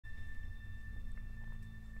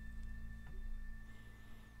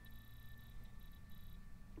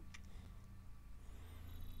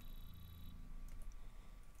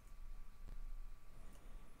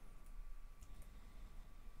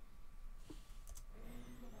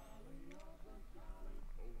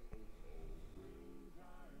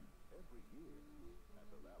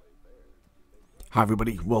Hi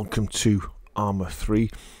everybody, welcome to Arma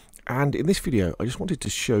 3, and in this video I just wanted to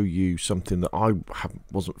show you something that I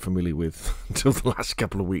wasn't familiar with until the last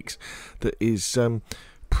couple of weeks that is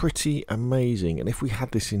pretty amazing. And if we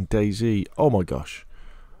had this in DayZ, oh my gosh,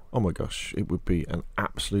 it would be an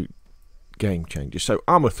absolute game changer. So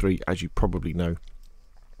Arma 3, as you probably know,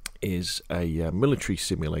 is a military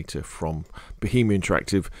simulator from Bohemia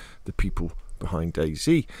Interactive, the people behind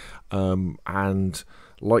DayZ, and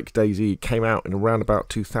like DayZ, it came out in around about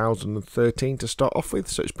 2013 to start off with,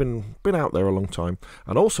 so it's been out there a long time.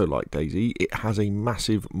 And also like DayZ, it has a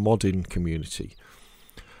massive modding community.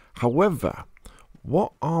 However,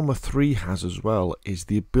 what Arma 3 has as well is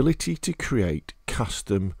the ability to create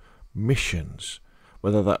custom missions,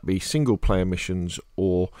 whether that be single player missions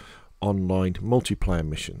or online multiplayer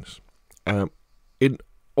missions, in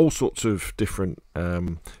all sorts of different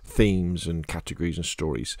themes and categories and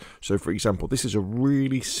stories. So for example, this is a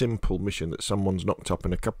really simple mission that someone's knocked up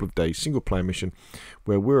in a couple of days, single player mission,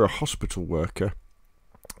 where we're a hospital worker.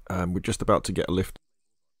 We're just about to get a lift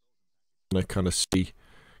and kind of see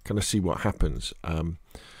what happens.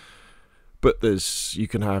 But you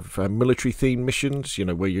can have military themed missions,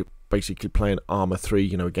 where you're basically playing Arma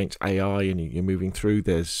 3, against AI, and you're moving through.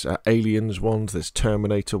 There's Aliens ones, there's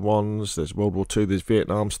Terminator ones, there's World War II, there's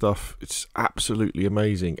Vietnam stuff. It's absolutely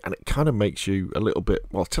amazing, and it kind of makes you a little bit,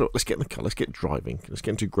 well, tell you what, let's get in the car, let's get driving, let's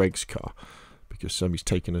get into Greg's car, because somebody's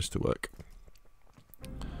taking us to work.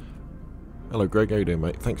 Hello Greg, how you doing,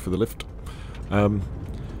 mate? Thanks for the lift.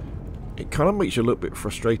 It kind of makes you a little bit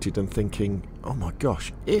frustrated and thinking, oh my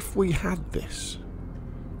gosh, if we had this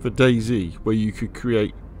for DayZ, where you could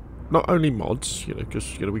create not only mods,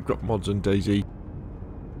 because we've got mods in DayZ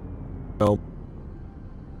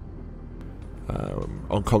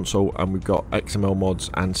on console, and we've got XML mods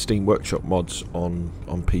and Steam Workshop mods on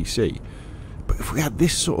PC. But if we had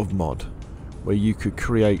this sort of mod where you could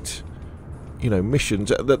create,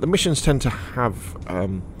 missions, the missions tend to have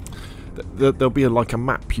there'll be like a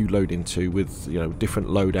map you load into with different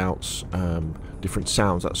loadouts, different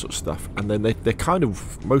sounds, that sort of stuff, and then they're kind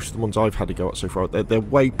of, most of the ones I've had to go at so far, they're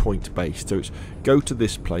waypoint based. So it's go to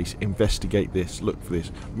this place, investigate this, look for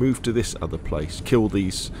this, move to this other place, kill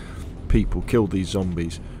these people, kill these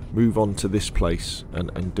zombies, move on to this place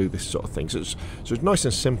and do this sort of thing. So it's nice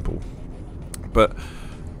and simple, but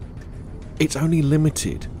it's only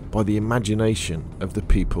limited by the imagination of the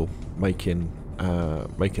people making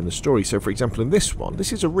the story. So for example, in this one,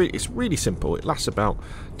 it's really simple. It lasts about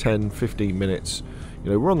 10-15 minutes.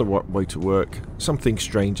 We're on the way to work, something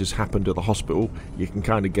strange has happened at the hospital, you can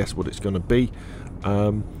kind of guess what it's going to be,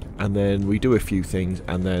 and then we do a few things,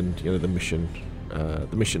 and then the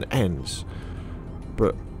mission ends.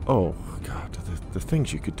 But oh god, the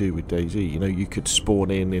things you could do with DayZ. You could spawn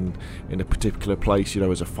in a particular place,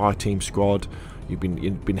 as a fire team squad. You've been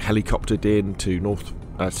helicoptered in to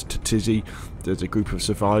to Tizzy. There's a group of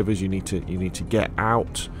survivors you need to get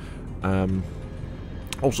out,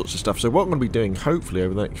 all sorts of stuff. So what I'm going to be doing, hopefully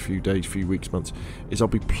over the next few days, few weeks, months, is I'll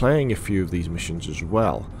be playing a few of these missions as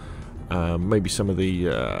well. Maybe some of the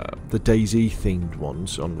DayZ themed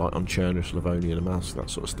ones on Cherno, Slavonia, and Mouse, that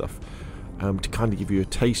sort of stuff, to kind of give you a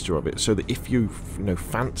taster of it, so that if you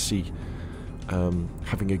fancy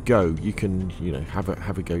having a go, you can have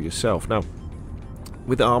a go yourself. Now,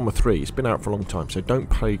 with Arma 3, it's been out for a long time, so don't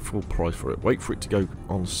pay full price for it. Wait for it to go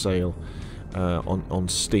on sale on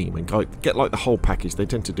Steam and get like the whole package. They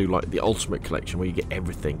tend to do like the Ultimate Collection, where you get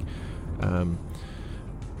everything,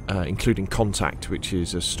 including Contact, which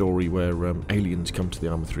is a story where aliens come to the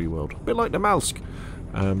Arma 3 world, a bit like the Malsk.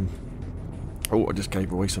 Oh, I just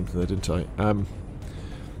gave away something there, didn't I?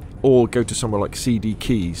 Or go to somewhere like CD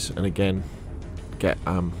Keys, and again get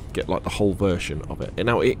like the whole version of it. And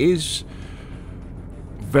now it is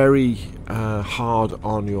very hard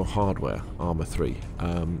on your hardware, Arma 3.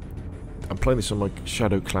 I'm playing this on my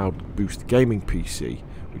Shadow Cloud Boost gaming PC,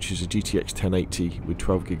 which is a GTX 1080 with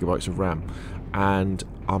 12 GB of RAM, and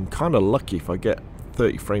I'm kind of lucky if I get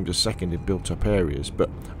 30 frames a second in built-up areas, but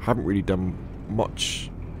I haven't really done much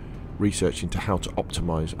research into how to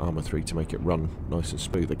optimize Arma 3 to make it run nice and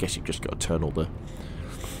smooth. I guess you've just got to turn all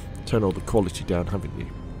the quality down, haven't you,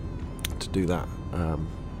 to do that.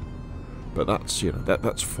 But that's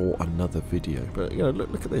that's for another video. But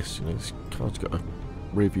look at this. This car's got a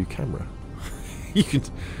rear view camera. you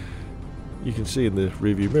can see in the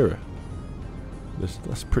rear view mirror.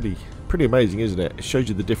 That's pretty amazing, isn't it? It shows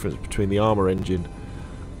you the difference between the Arma engine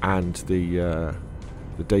and the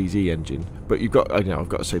DayZ engine. But you've got I've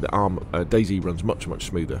got to say that DayZ runs much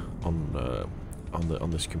smoother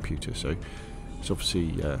on this computer. So So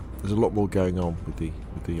obviously there's a lot more going on with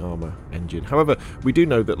the Arma engine. However, we do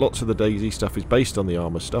know that lots of the DayZ stuff is based on the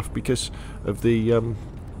Arma stuff because of the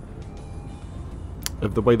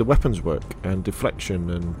way the weapons work and deflection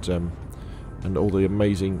and all the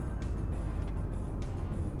amazing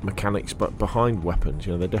mechanics but behind weapons.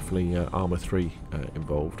 You know, they're definitely Arma 3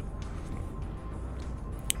 involved.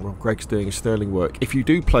 Well, Greg's doing sterling work. If you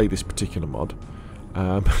do play this particular mod,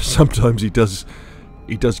 sometimes he does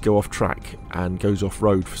go off track and goes off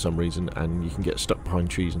road for some reason, and you can get stuck behind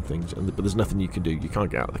trees and things. But there's nothing you can do. You can't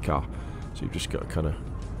get out of the car, so you've just got to kind of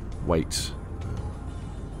wait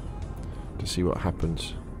to see what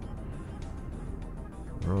happens.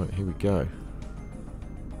 Right, here we go.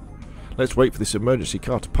 Let's wait for this emergency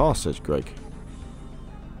car to pass, says Greg.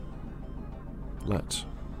 Let's.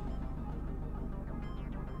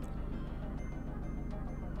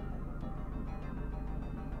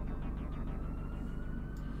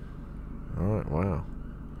 Alright, wow.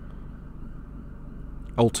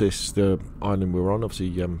 Altis, the island we're on,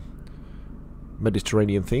 obviously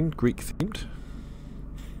Mediterranean themed, Greek themed.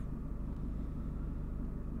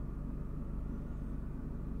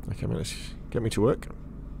 Okay, let's get me to work.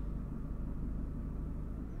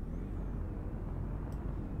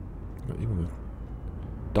 Even the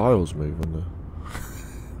dials move on the,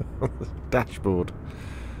 on the dashboard.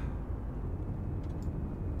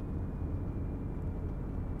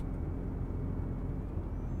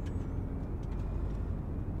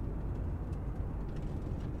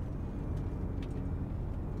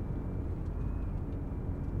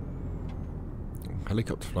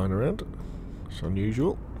 Helicopter flying around. It's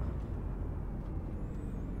unusual.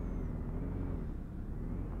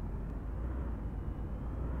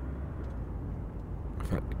 In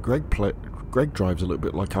fact, Greg drives a little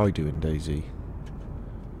bit like I do in DayZ.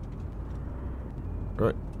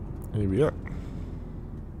 Right, here we are.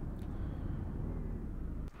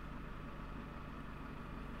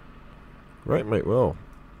 Right, mate, well,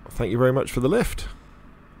 thank you very much for the lift.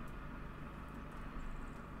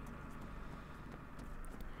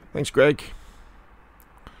 Thanks, Greg.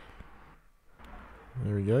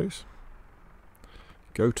 There he goes.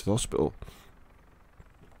 Go to the hospital.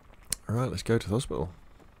 Alright, let's go to the hospital.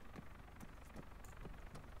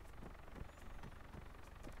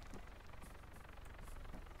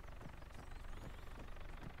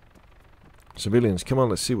 Civilians, come on,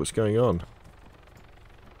 let's see what's going on.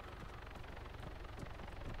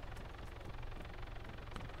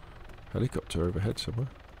 Helicopter overhead somewhere.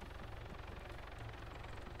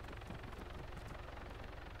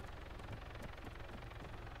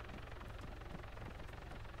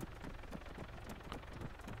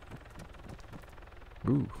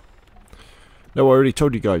 Ooh. No, I already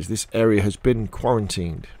told you guys, this area has been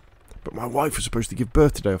quarantined. But my wife was supposed to give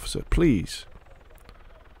birth today, officer. Please.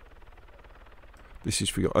 This is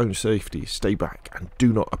for your own safety. Stay back and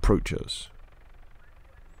do not approach us.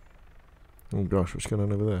 Oh gosh, what's going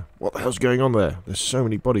on over there? What the hell's going on there? There's so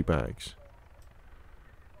many body bags.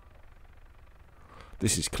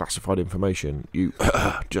 This is classified information. You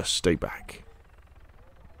just stay back.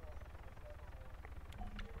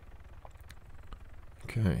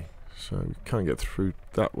 Okay, so we can't get through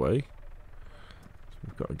that way. So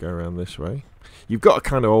we've got to go around this way. You've got to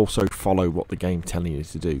kind of also follow what the game's telling you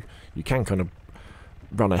to do. You can kind of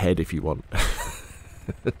run ahead if you want.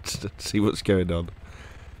 To see what's going on.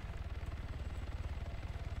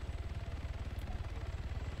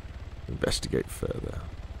 Investigate further.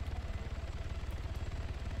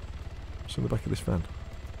 What's in the back of this van?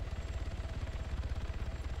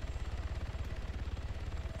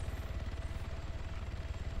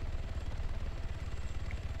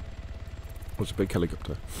 What's a big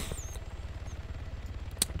helicopter?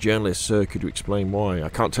 Journalist, sir, could you explain why? I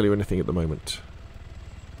can't tell you anything at the moment.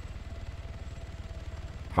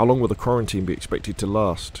 How long will the quarantine be expected to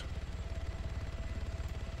last?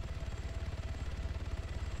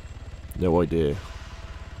 No idea.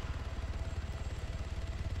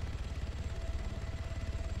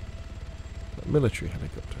 A military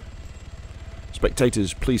helicopter.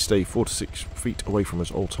 Spectators, please stay 4 to 6 feet away from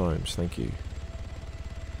us all times. Thank you.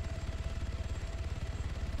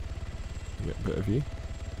 You get a better view.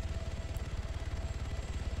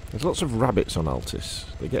 There's lots of rabbits on Altis.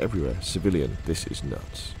 They get everywhere. Civilian, this is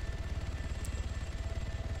nuts.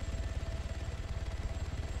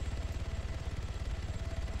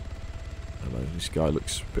 Hello, this guy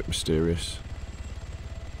looks a bit mysterious.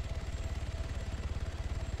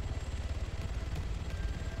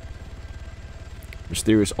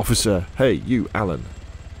 Mysterious officer. Hey, you, Alan.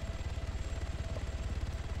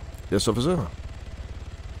 Yes, officer.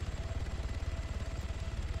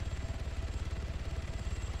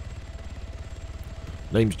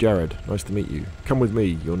 Name's Jared. Nice to meet you. Come with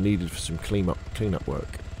me. You're needed for some cleanup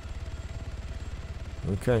work.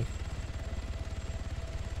 Okay.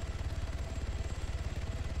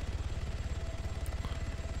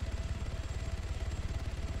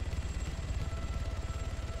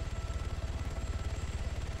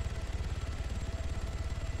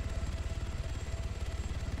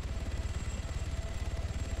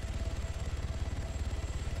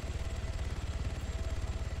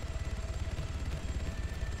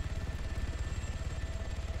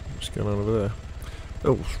 What's going on over there?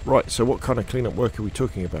 Oh, right, so what kind of cleanup work are we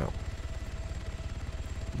talking about?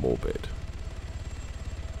 Morbid.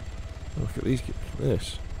 Oh, look at these. Look at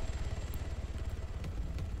this.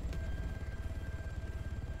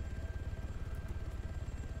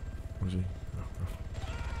 What is he?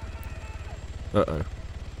 Uh-oh.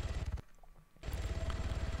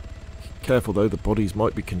 Careful though, the bodies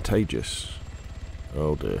might be contagious.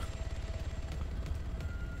 Oh dear.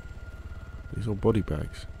 These are body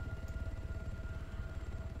bags.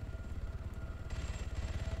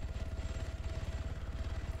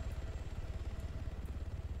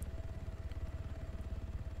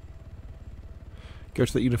 Go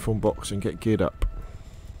to the uniform box and get geared up.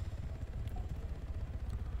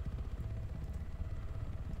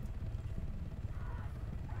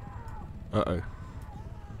 Uh-oh.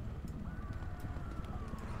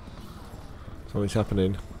 Something's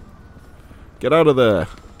happening. Get out of there!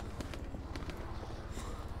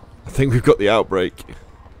 I think we've got the outbreak.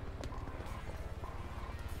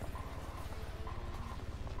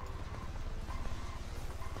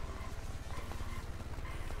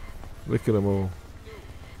 Look at them all.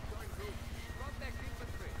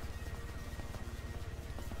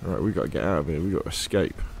 Alright, we've got to get out of here. We've got to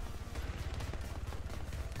escape.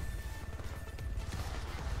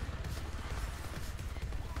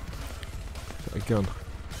 Is that a gun?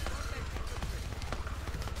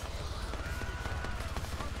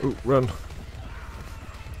 Oh, run.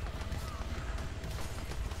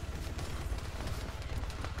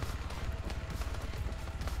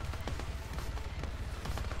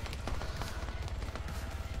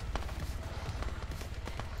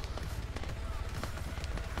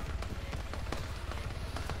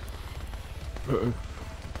 Uh-oh.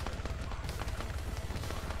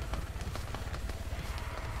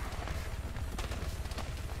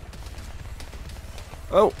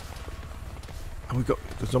 Oh! And we got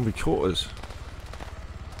the zombie caught us.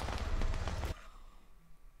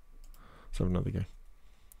 Let's have another go.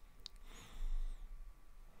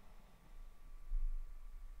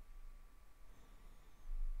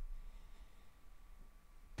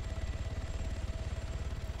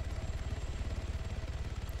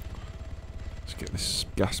 Let's get this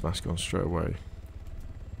gas mask on straight away.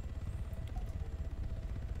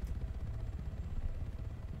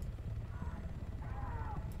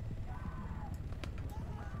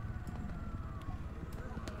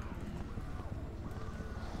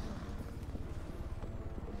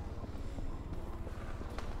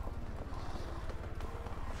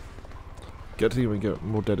 Get to even get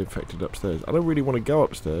more dead infected upstairs. I don't really want to go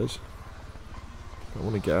upstairs. I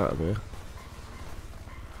want to get out of here.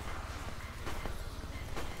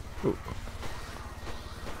 Oh.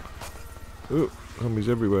 Oh, zombies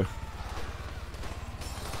everywhere.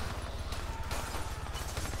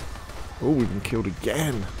 Oh, we've been killed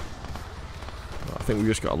again. I think we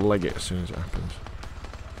just got to leg it as soon as it happens.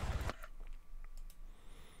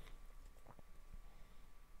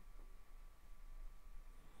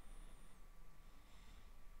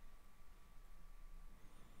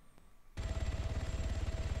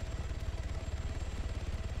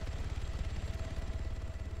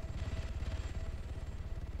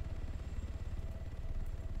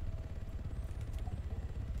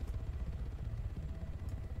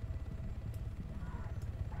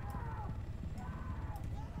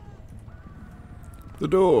 The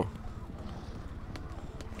door.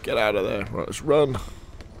 Get out of there. Right, let's run.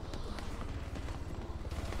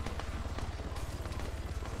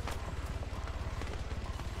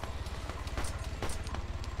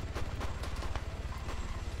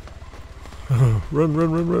 Run,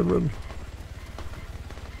 run, run, run, run.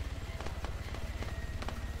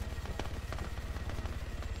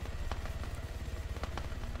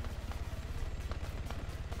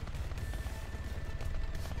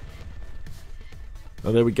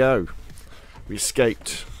 And there we go. We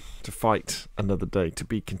escaped to fight another day, to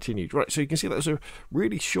be continued. Right, so you can see that was a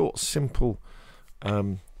really short, simple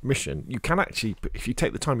mission. You can actually, if you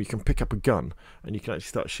take the time, you can pick up a gun and you can actually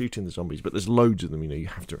start shooting the zombies. But there's loads of them, you know. You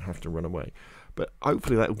have to run away. But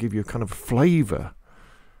hopefully that will give you a kind of flavour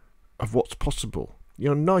of what's possible. You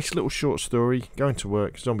know, nice little short story. Going to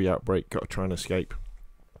work, zombie outbreak, got to try and escape.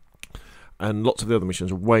 and lots of the other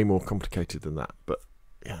missions are way more complicated than that. But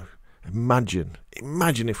you know, imagine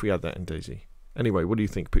if we had that in DayZ. Anyway, what do you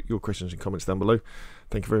think? Put your questions and comments down below.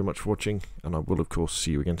 Thank you very much for watching, and I will of course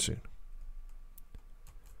see you again soon.